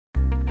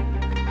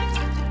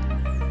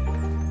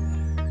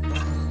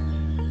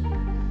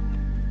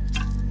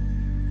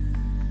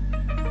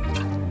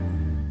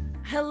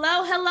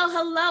Hello, hello,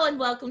 hello, and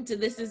welcome to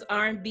This is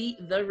R&B,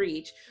 The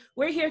Reach.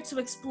 We're here to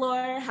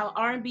explore how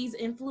R&B's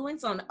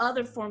influence on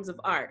other forms of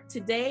art.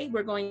 Today,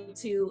 we're going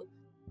to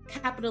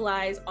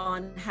capitalize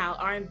on how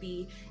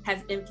R&B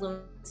has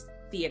influenced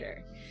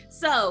theater.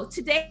 So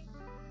today,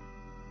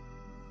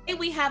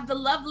 we have the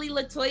lovely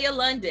Latoya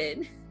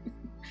London.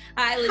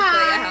 Hi, Latoya,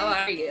 Hi. how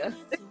are you?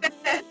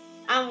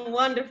 I'm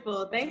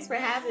wonderful. Thanks for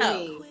having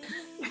me.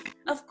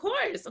 Of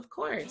course, of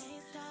course.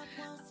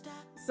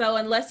 So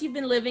unless you've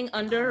been living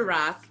under a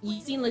rock,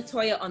 you've seen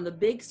Latoya on the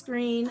big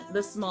screen,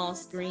 the small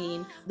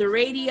screen, the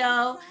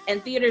radio,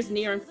 and theaters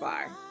near and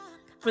far.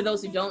 For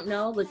those who don't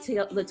know,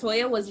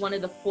 Latoya was one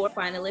of the 4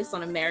 finalists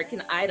on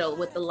American Idol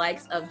with the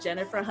likes of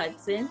Jennifer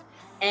Hudson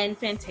and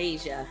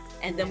Fantasia.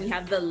 And then we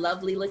have the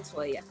lovely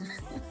Latoya.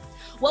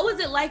 What was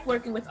it like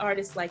working with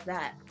artists like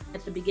that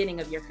at the beginning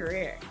of your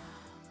career?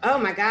 Oh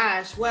my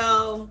gosh.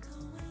 Well,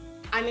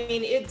 I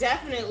mean, it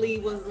definitely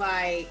was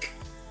like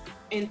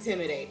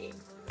intimidating.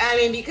 I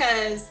mean,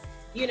 because,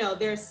 you know,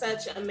 they're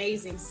such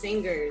amazing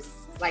singers,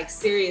 like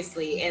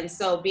seriously. And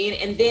so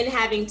then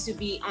having to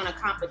be on a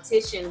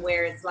competition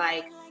where it's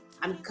like,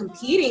 I'm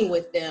competing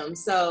with them.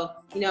 So,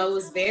 you know, it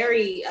was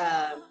very,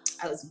 I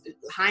was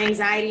high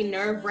anxiety,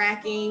 nerve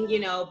wracking, you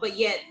know, but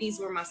yet these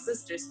were my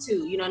sisters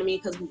too, you know what I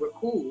mean? Because we were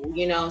cool,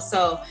 you know?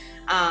 So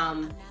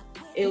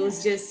it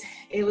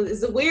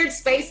was a weird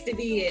space to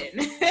be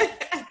in.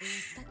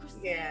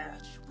 Yeah.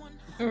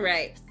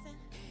 Right.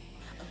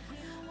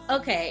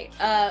 Okay,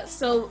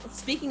 so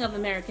speaking of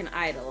American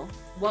Idol,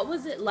 what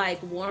was it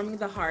like warming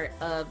the heart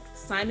of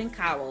Simon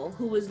Cowell,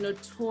 who was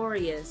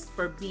notorious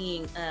for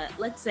being,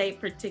 let's say,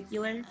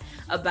 particular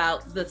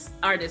about the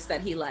artists that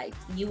he liked?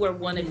 You were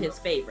one of his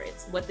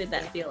favorites. What did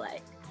that feel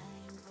like?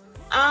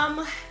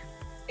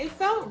 It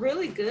felt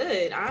really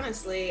good,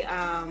 honestly.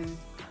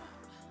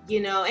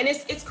 You know, and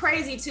it's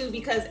crazy too,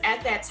 because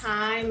at that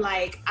time,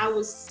 like, I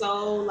was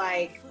so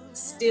like,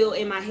 still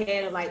in my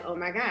head of like, oh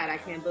my God, I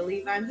can't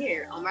believe I'm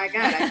here. Oh my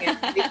God, I can't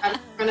believe I'm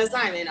in front of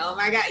Simon. Oh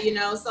my God, you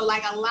know, so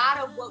like a lot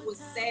of what was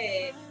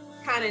said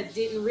kind of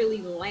didn't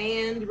really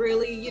land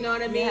really, you know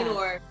what I mean? Yeah.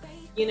 Or,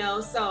 you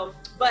know, so,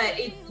 but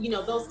it, you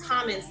know, those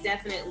comments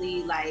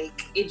definitely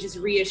like, it just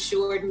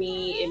reassured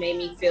me. It made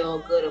me feel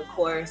good, of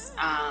course.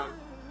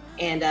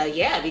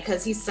 Yeah,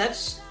 because he's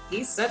such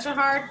a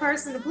hard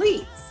person to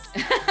please.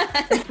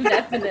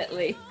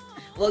 Definitely.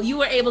 Well, you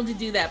were able to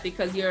do that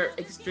because you're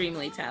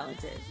extremely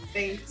talented.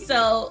 Thank you.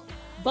 So,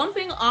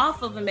 bumping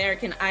off of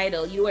American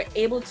Idol, you were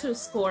able to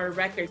score a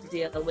record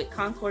deal with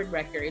Concord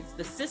Records,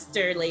 the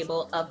sister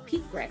label of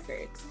Peak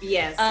Records.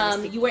 Yes.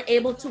 You were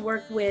able to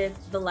work with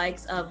the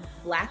likes of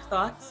Black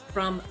Thoughts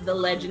from the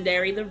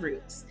legendary The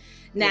Roots.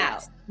 Now,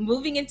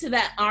 moving into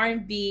that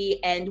R&B,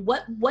 and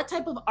what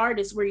type of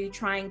artist were you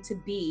trying to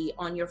be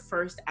on your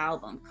first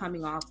album,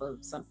 coming off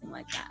of something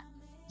like that?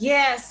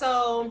 Yeah,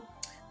 so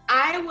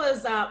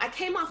I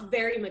came off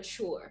very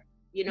mature,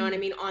 you know what I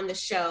mean, on the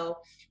show.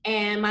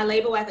 And my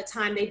label at the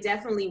time, they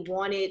definitely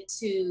wanted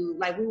to,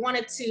 like, I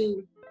wanted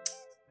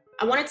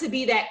to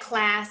be that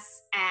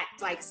class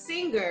act, like,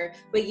 singer,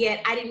 but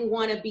yet I didn't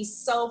want to be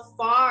so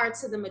far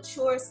to the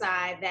mature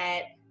side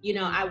that, you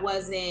know, I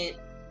wasn't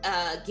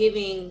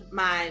giving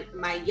my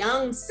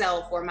young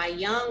self or my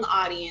young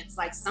audience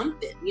like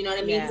something, you know what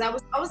I mean? Because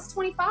I was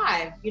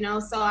 25, you know,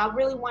 so I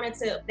really wanted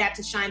that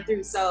to shine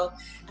through. So,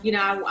 you know,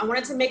 I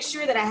wanted to make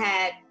sure that I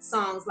had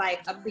songs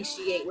like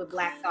Appreciate with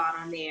Black Thought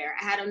on there.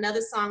 I had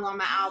another song on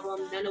my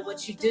album, None of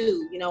What You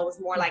Do, you know, it was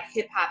more like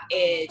hip hop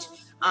edge.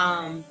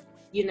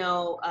 You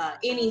know,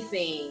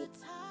 Anything.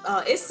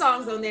 It's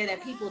songs on there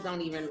that people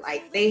don't even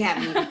like, they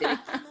haven't even been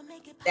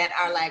that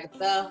are like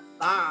the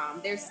bomb.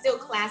 They're still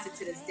classic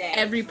to this day.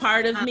 Every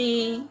Part of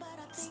Me,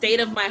 State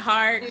of My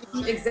Heart.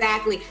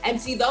 Exactly. And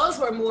see, those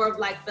were more of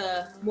like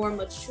the more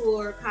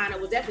mature kind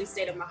of, well, definitely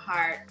State of My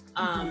Heart.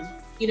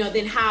 You know,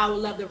 then How I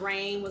Love the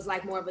Rain was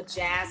like more of a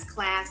jazz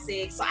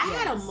classic. So I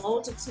had a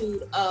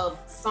multitude of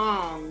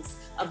songs,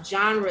 of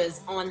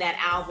genres on that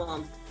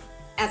album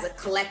as a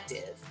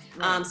collective.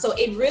 So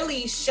it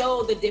really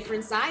showed the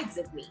different sides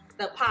of me,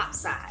 the pop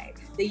side,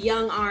 the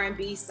young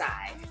R&B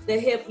side, the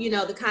hip, you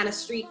know, the kind of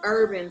street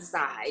urban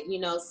side, you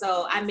know,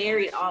 so I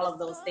married all of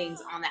those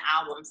things on the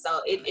album.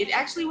 So it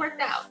actually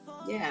worked out.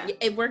 Yeah.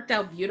 It worked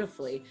out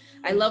beautifully.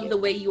 I love the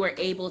way you were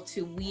able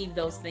to weave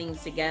those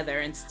things together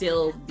and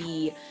still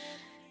be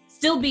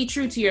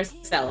true to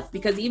yourself,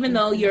 because even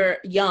though you're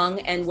young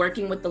and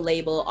working with the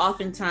label,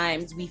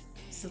 oftentimes we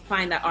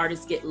find that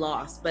artists get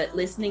lost, but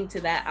listening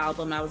to that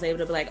album, I was able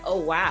to be like, oh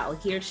wow,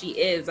 here she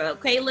is.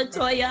 Okay,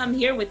 Latoya, I'm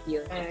here with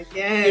you.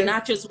 You're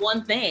not just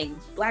one thing.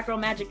 Black Girl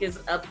Magic is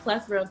a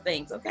plethora of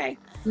things. Okay.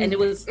 And it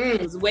was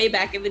way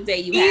back in the day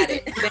you had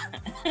it.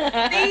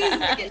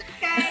 Okay,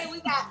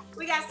 we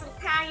got some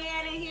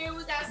cayenne in here,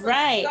 we got some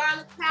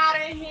garlic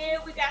powder in here,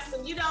 we got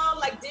some, you know,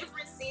 like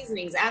different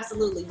seasonings.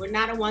 Absolutely. We're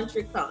not a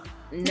one-trick pony.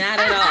 Not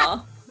at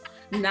all.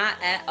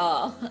 Not at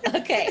all.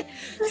 Okay.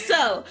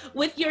 So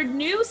with your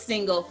new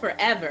single,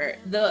 Forever,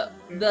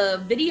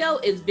 the video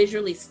is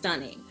visually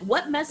stunning.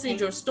 What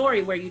message or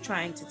story were you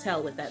trying to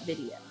tell with that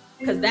video?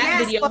 because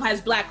that video has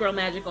Black Girl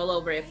Magic all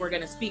over it. If we're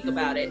going to speak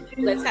about it,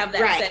 let's have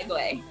that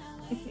segue.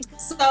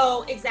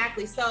 So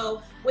exactly.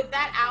 So with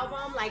that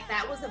album, like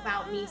that was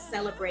about me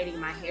celebrating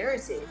my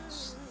heritage.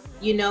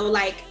 You know,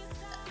 like,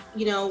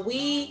 you know,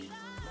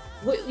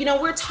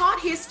 we're taught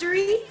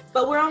history,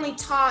 but we're only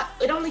taught,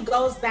 it only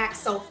goes back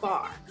so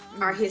far,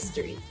 our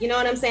history. You know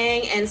what I'm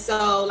saying? And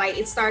so like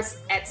it starts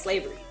at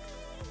slavery.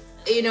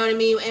 You know what I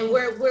mean? And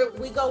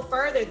we go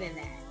further than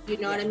that. You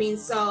know what I mean?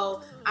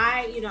 So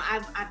I've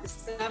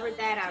discovered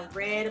that. I've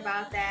read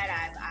about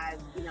that.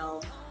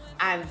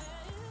 I've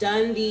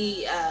done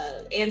the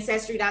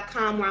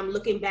ancestry.com where I'm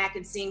looking back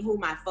and seeing who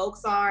my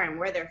folks are and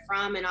where they're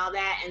from and all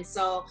that. And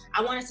so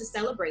I wanted to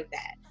celebrate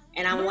that.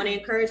 And I want to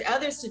encourage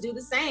others to do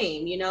the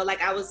same. You know,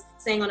 like I was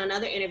saying on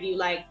another interview,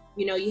 like,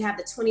 you know, you have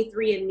the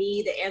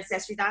 23andMe, the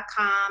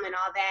ancestry.com and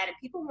all that. And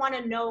people want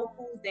to know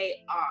who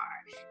they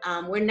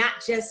are. We're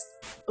not just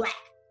Black.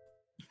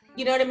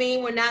 You know what I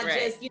mean? We're not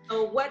just, you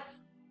know,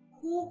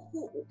 who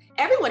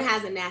everyone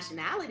has a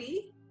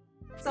nationality.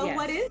 So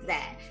what is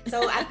that?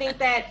 So I think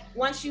that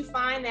once you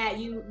find that,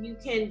 you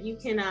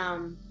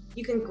can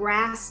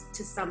grasp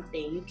to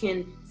something. You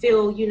can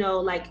feel, you know,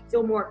 like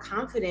feel more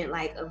confident,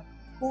 like of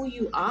who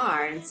you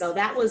are. And so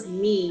that was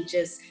me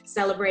just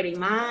celebrating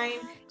mine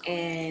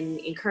and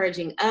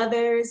encouraging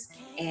others.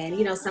 And,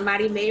 you know,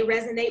 somebody may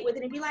resonate with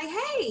it and be like,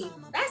 hey,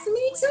 that's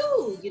me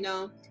too, you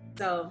know?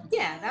 So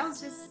yeah, that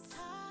was just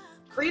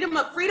freedom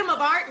of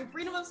art and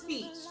freedom of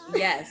speech.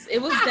 Yes,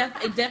 it was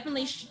it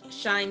definitely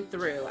shined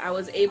through. I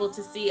was able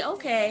to see,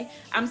 okay,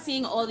 I'm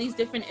seeing all these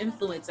different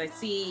influences. I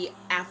see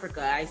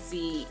Africa, I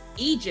see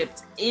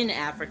Egypt in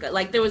Africa.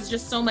 Like there was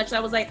just so much. I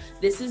was like,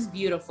 this is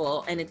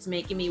beautiful, and it's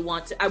making me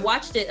want to. I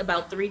watched it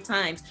about 3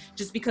 times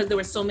just because there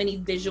were so many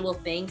visual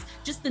things,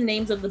 just the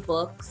names of the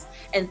books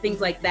and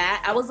things like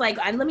that. I was like,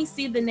 let me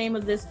see the name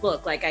of this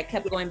book. Like I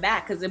kept going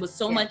back because it was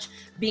so much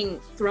being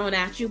thrown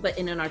at you, but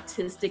in an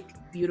artistic,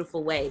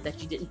 beautiful way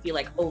that you didn't feel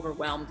like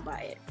overwhelmed by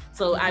it.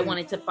 So I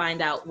wanted to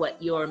find out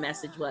what your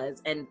message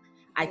was, and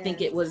I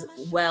think it was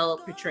well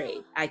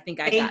portrayed. I think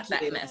I got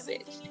that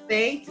message.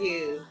 Thank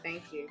you.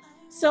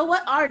 So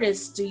what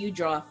artists do you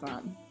draw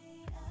from?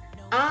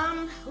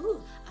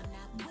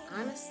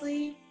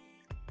 Honestly,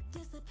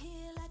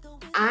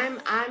 I'm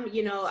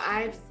you know,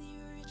 I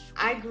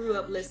grew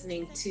up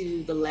listening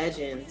to the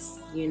legends,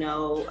 you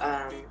know,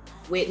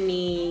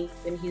 Whitney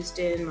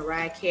Houston,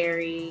 Mariah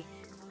Carey,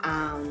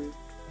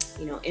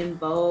 you know, In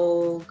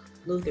Vogue,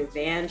 Luther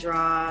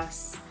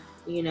Vandross,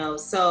 you know,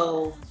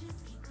 so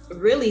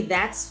really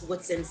that's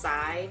what's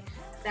inside.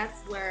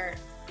 That's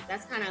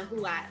kind of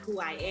who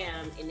I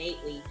am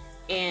innately.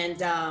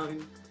 And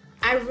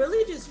I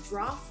really just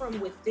draw from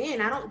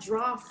within. I don't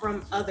draw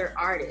from other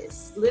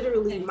artists.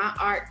 Literally, my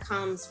art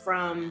comes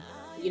from,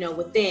 you know,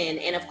 within.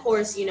 And of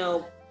course, you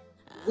know,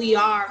 we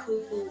are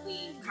who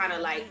we kind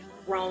of like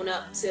grown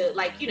up to,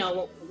 like, you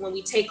know, when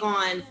we take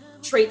on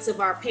traits of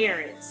our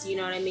parents, you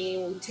know what I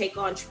mean? We take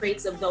on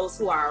traits of those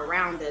who are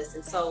around us.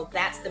 And so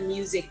that's the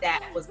music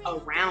that was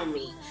around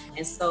me.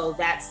 And so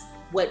that's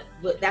what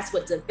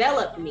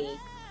developed me.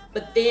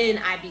 But then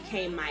I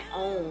became my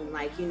own,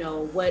 like, you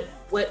know, what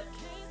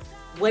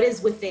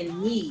is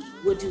within me?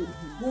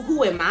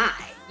 Who am I?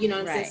 You know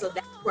what I'm saying? So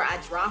that's where I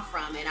draw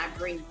from, and I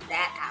bring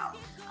that out.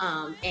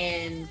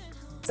 And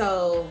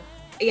so,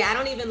 yeah, I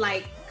don't even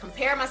like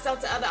compare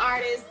myself to other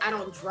artists. I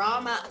don't draw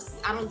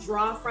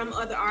from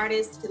other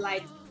artists to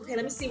like, okay,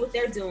 let me see what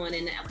they're doing,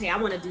 and okay, I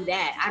want to do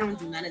that. I don't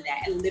do none of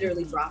that. I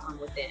literally draw from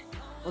within.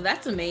 Well,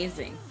 that's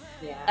amazing.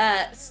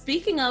 Yeah.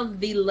 Speaking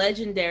of the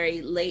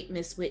legendary late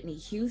Miss Whitney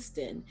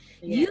Houston,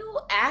 you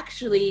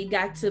actually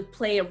got to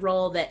play a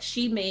role that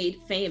she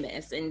made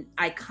famous and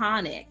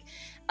iconic.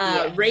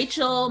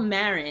 Rachel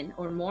Marin,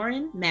 or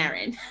Marin.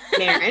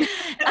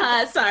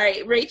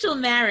 Rachel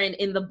Marin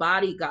in The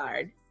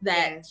Bodyguard,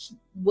 that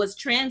was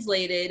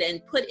translated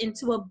and put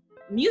into a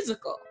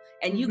musical,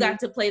 and you got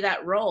to play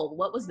that role.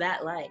 What was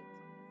that like?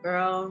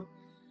 Girl,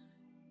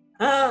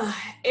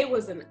 it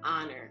was an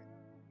honor.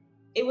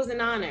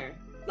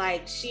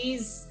 Like,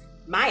 she's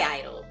my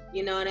idol,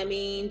 you know what I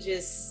mean?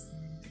 Just,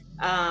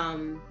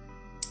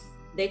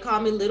 they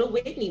called me Little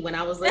Whitney when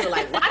I was little,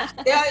 like, watch,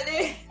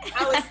 I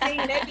was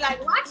singing, they'd be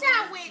like, watch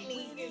out,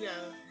 Whitney, you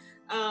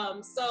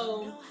know?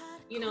 So,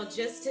 you know,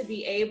 just to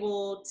be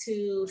able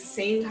to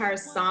sing her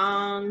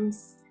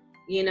songs,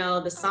 you know,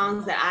 the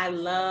songs that I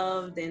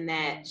loved and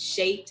that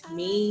shaped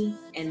me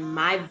and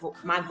my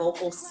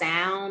vocal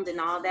sound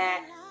and all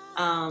that,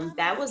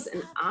 that was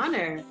an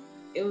honor.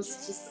 It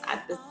was just, I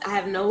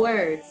have no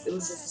words. It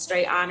was just a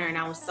straight honor, and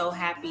I was so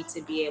happy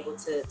to be able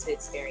to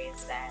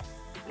experience that.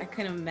 I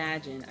can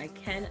imagine.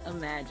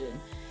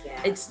 Yeah.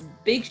 It's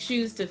big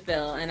shoes to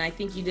fill, and I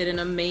think you did an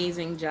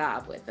amazing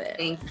job with it.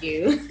 Thank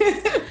you.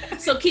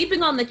 So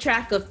keeping on the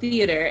track of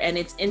theater and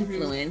its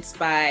influence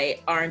by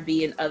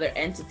R&B and other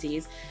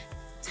entities,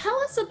 tell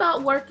us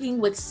about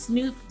working with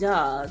Snoop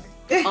Dogg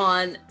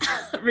on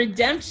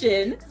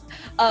Redemption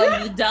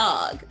of the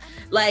Dog.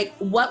 Like,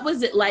 what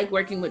was it like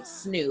working with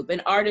Snoop,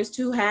 an artist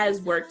who has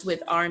worked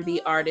with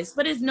R&B artists,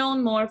 but is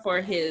known more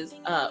for his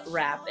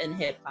rap and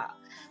hip hop?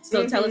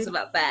 So tell us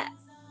about that.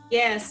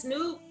 Yeah,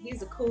 Snoop,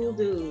 he's a cool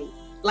dude.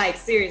 Like,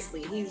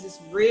 seriously, he's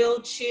just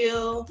real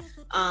chill.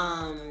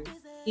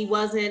 He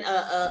wasn't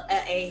a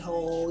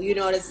a-hole. You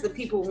know, it's the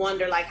people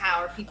wonder, like,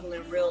 how are people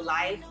in real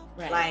life?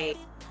 Right.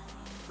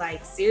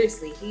 Like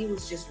seriously, he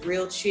was just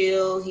real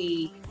chill.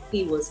 He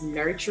was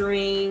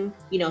nurturing.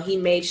 You know, he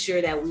made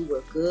sure that we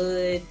were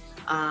good.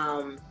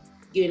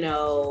 You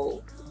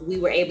know, we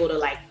were able to,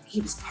 like,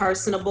 he was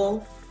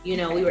personable. You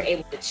know, we were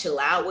able to chill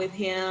out with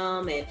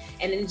him, and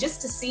then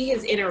just to see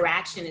his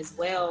interaction as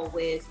well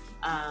with,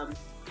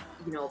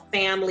 you know,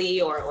 family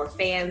or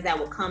fans that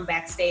would come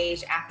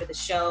backstage after the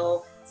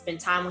show, spend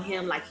time with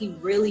him. Like, he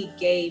really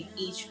gave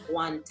each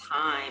one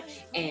time,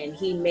 and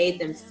he made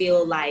them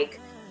feel like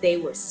they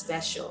were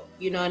special.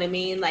 You know what I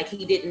mean? Like,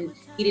 he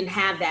didn't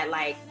have that,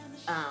 like,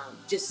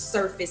 just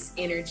surface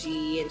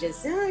energy and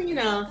just, you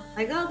know,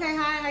 like, okay,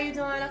 hi, how you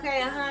doing? Okay,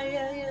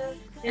 yeah.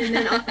 And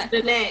then on to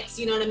the next,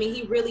 you know what I mean?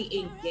 He really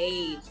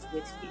engaged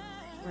with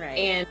people. Right.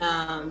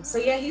 And so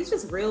yeah, he's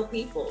just real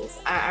people's.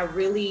 I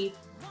really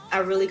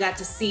got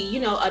to see, you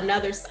know,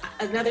 another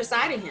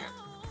side of him.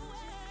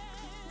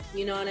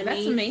 You know what I mean?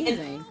 That's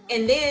amazing.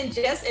 And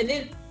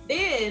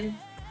then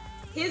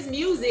his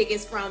music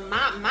is from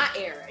my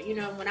era, you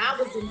know, when I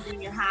was in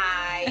junior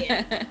high,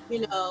 and,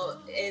 you know,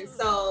 and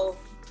so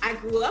I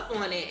grew up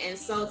on it. And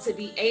so to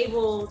be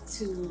able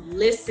to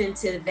listen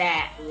to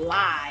that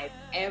live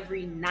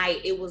every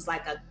night, it was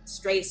like a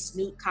straight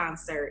Snoop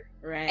concert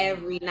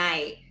every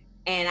night.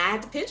 And I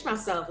had to pinch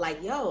myself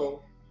like,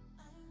 yo,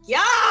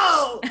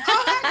 oh my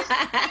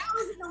God, I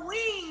was in the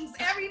wings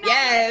every night.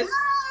 Yes. Like,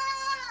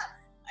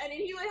 and then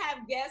he would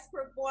have guest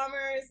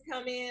performers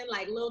come in,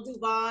 like Lil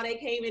Duval. They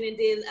came in and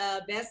did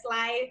Best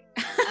Life.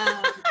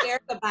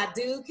 Erykah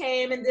Badu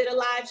came and did a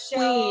live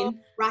show. Queen.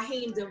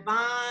 Raheem Devon.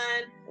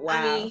 Wow.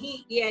 I mean,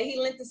 he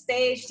lent the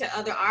stage to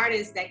other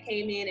artists that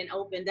came in and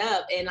opened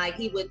up. And like,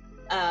 he would,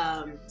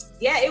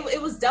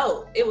 it was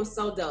dope. It was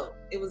so dope.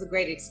 It was a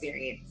great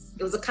experience.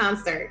 It was a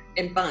concert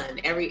and fun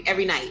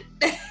every night.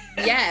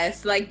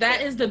 Yes, like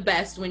that is the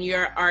best, when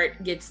your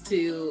art gets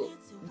to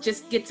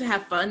just get to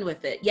have fun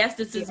with it. Yes,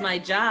 this is my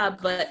job,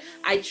 but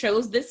I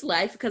chose this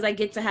life because I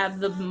get to have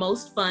the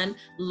most fun,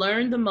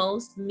 learn the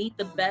most, meet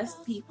the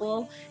best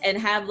people, and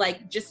have,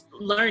 like, just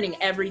learning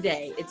every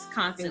day. It's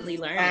constantly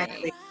learning.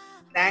 Exactly.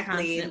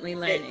 Constantly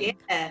learning.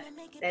 Yeah,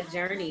 that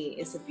journey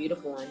is a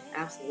beautiful one.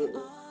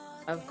 Absolutely.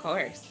 Of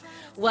course.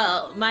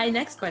 Well, my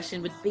next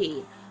question would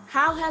be,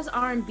 how has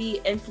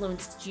R&B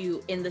influenced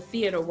you in the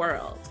theater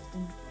world?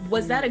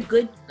 Was that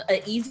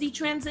a easy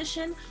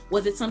transition?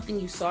 Was it something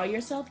you saw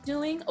yourself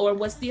doing, or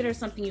was theater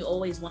something you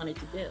always wanted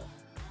to do?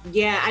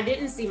 Yeah, I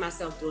didn't see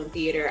myself doing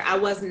theater. I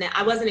wasn't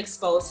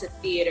exposed to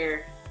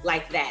theater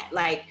like that.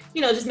 Like,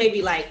 you know, just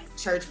maybe like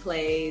church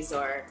plays,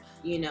 or,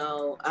 you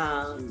know,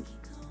 I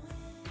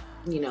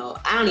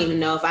don't even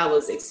know if I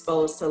was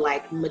exposed to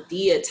like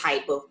Medea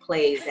type of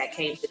plays that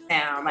came to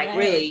town, like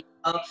really.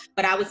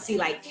 But I would see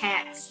like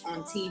Cats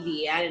on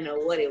TV. I didn't know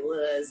what it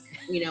was,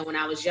 you know, when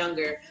I was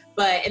younger.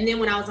 And then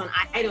when I was on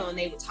Idol and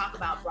they would talk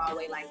about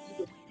Broadway, like, you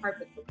would be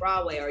perfect for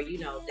Broadway, or, you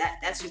know,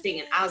 that's your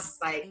thing. And I was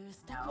just like,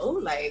 no,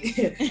 like,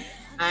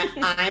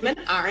 I'm an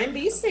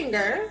R&B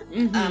singer.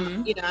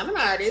 Mm-hmm. You know, I'm an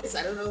artist.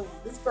 I don't know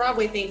this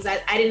Broadway things.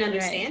 I didn't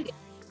understand it.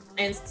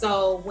 And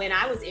so when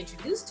I was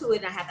introduced to it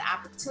and I had the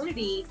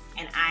opportunity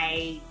and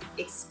I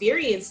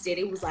experienced it,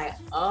 it was like,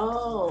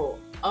 oh,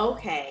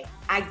 okay,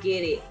 I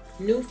get it.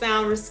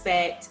 Newfound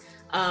respect.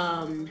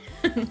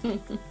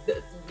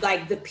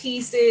 Like the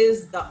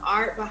pieces, the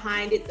art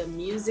behind it, the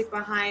music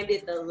behind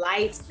it, the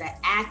lights, the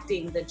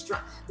acting, the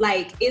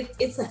like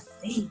it's a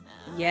thing.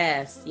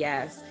 Yes.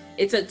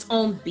 It's its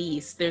own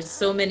beast. There's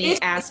so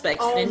many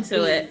aspects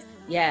into it.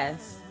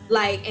 Yes.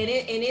 Like, and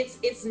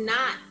it's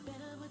not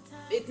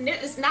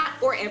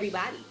for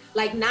everybody.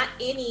 Like, not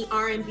any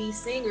R&B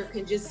singer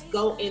can just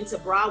go into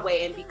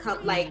Broadway and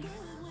become like,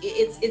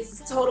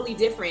 it's totally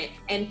different.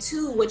 And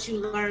two, what you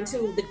learn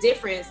too, the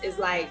difference is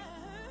like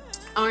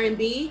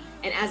R&B,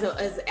 and as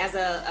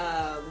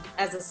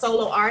a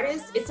solo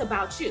artist, it's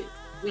about you.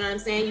 You know what I'm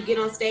saying? You get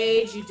on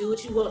stage, you do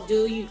what you won't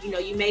do. You know,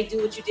 you may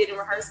do what you did in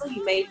rehearsal.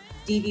 You may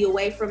deviate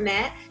away from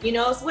that. You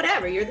know, it's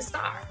whatever. You're the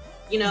star.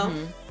 You know,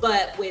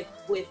 but with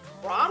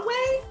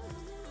Broadway,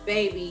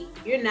 baby,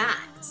 you're not.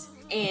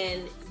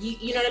 And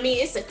you know what I mean?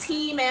 It's a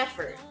team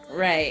effort.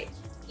 Right.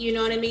 You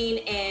know what I mean?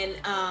 And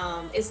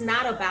it's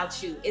not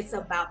about you. It's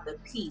about the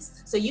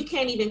piece. So you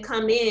can't even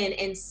come in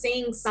and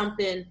sing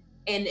something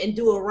and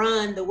do a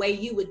run the way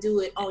you would do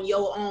it on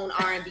your own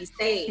R&B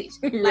stage.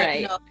 Like,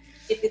 right. You know,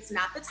 if it's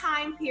not the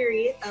time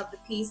period of the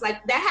piece,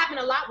 like that happened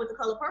a lot with The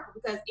Color Purple,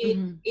 because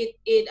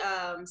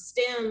it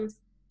stemmed,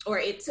 or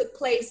it took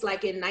place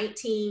like in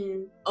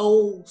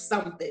 1900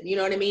 something, you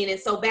know what I mean? And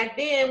so back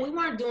then we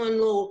weren't doing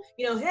little,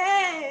 you know,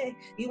 hey,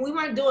 we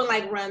weren't doing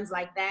like runs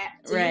like that.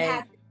 So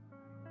right.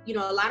 You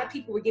know, a lot of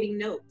people were getting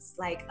notes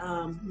like,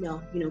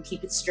 no, you know,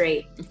 keep it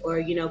straight, or,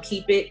 you know,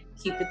 keep it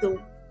the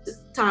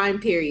time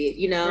period,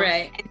 you know?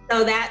 Right. And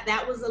so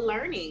that was a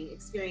learning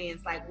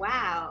experience. Like,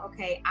 wow,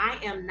 okay, I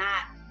am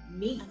not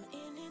me.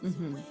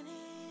 Mm-hmm.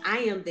 I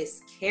am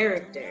this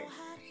character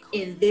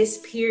in this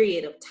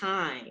period of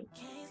time.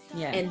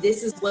 Yeah. And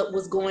this is what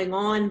was going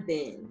on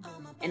then.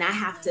 And I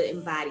have to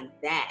embody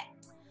that.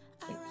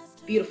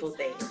 Beautiful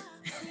thing.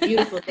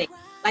 Beautiful thing.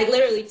 Like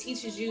literally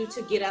teaches you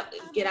to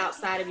get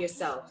outside of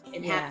yourself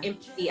and have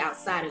empathy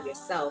outside of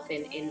yourself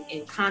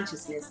and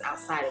consciousness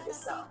outside of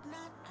yourself.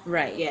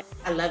 Right. Yeah,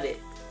 I love it.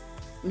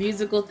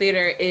 Musical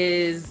theater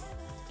is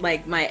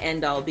like my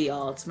end all be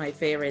all. It's my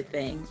favorite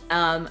thing.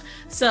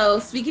 So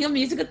speaking of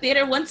musical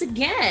theater, once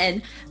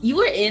again, you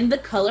were in The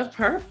Color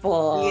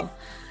Purple. Yeah.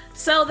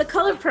 So The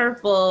Color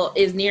Purple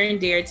is near and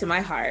dear to my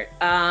heart.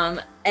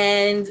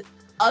 And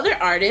other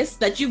artists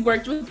that you've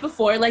worked with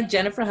before, like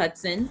Jennifer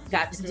Hudson,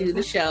 got to do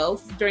the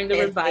show during the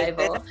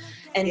revival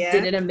and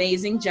did an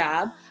amazing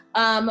job.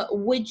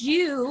 Would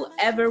you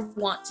ever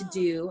want to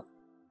do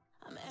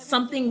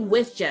something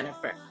with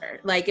Jennifer?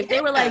 Like if they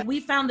were like,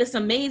 we found this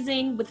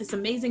amazing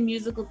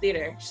musical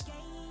theater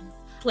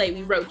play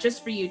we wrote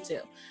just for you two,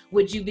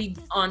 would you be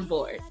on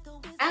board?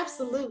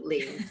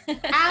 Absolutely.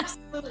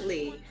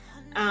 Absolutely.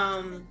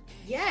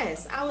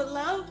 Yes, I would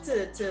love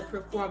to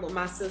perform with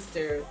my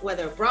sister,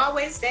 whether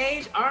Broadway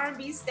stage,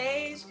 R&B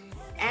stage,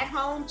 at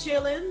home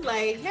chilling,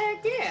 like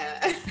heck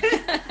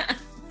yeah.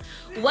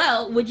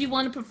 Well, would you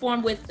want to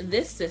perform with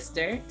this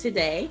sister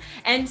today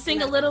and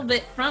sing a little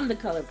bit from The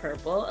Color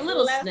Purple, a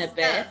little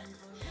snippet,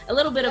 a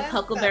little bit of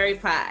Huckleberry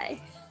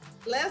Pie?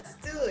 Let's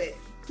do it.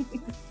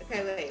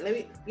 Okay, wait, let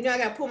me, I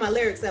gotta pull my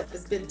lyrics up.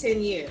 It's been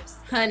 10 years.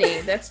 Honey,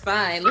 that's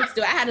fine. Let's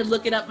do it. I had to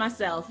look it up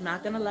myself,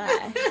 not gonna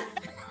lie.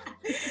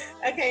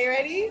 Okay, you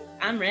ready?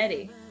 I'm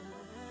ready.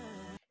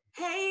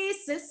 Hey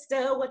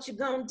sister, what you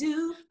gonna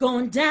do?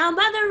 Going down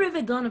by the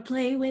river, gonna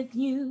play with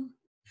you.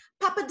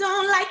 Papa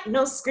don't like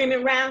no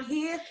screaming around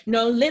here.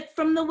 No lip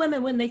from the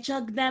women when they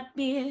chug that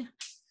beer.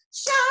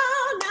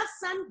 Sure enough,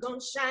 sun gon'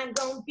 shine,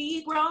 gon'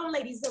 be grown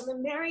ladies of the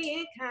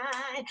marrying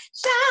kind.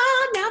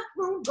 Sure enough,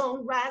 moon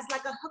gon' rise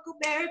like a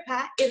huckleberry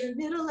pie in the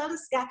middle of the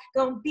sky.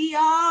 Gon' be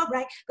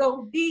alright,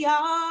 gon' be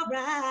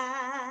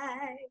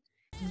alright.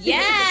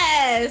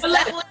 Yes,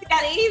 that was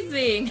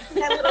amazing.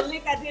 That little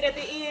lick I did at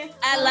the end.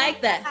 I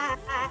like that.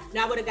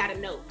 No, I would have got a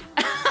note.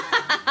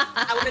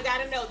 I would have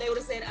got a note. They would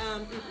have said,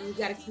 you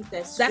got to keep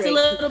that straight. That's a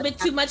little bit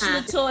too much,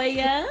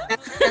 Latoya.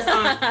 That's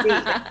R&B.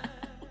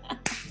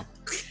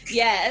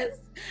 Yes.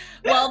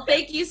 Well,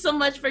 thank you so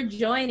much for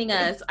joining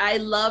us. I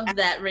loved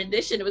that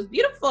rendition. It was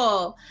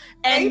beautiful.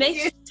 And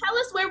tell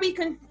us where we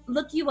can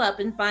look you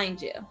up and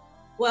find you.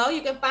 Well,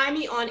 you can find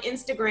me on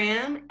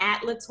Instagram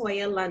at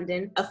Latoya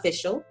London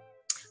Official.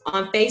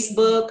 On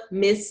Facebook,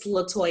 Miss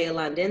Latoya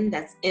London,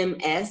 that's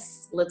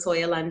MS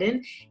Latoya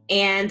London,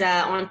 and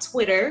on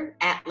Twitter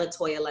at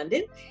Latoya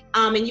London.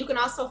 And you can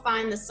also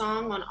find the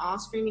song on all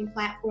streaming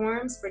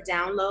platforms for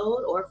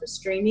download or for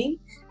streaming,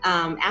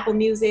 Apple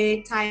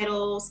Music,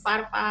 Tidal,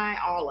 Spotify,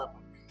 all of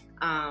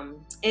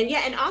them.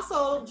 And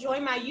also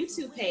join my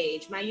YouTube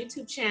page, my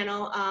YouTube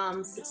channel,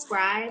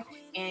 subscribe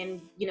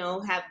and,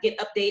 get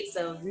updates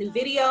of new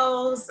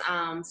videos,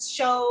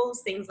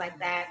 shows, things like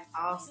that,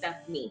 all stuff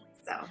me,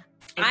 so.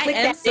 I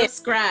am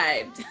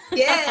subscribed.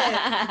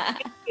 Yeah.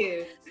 Thank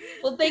you.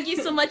 Well, thank you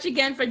so much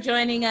again for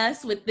joining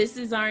us with This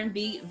Is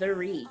R&B, The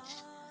Reach.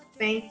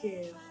 Thank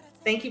you.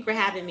 Thank you for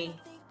having me.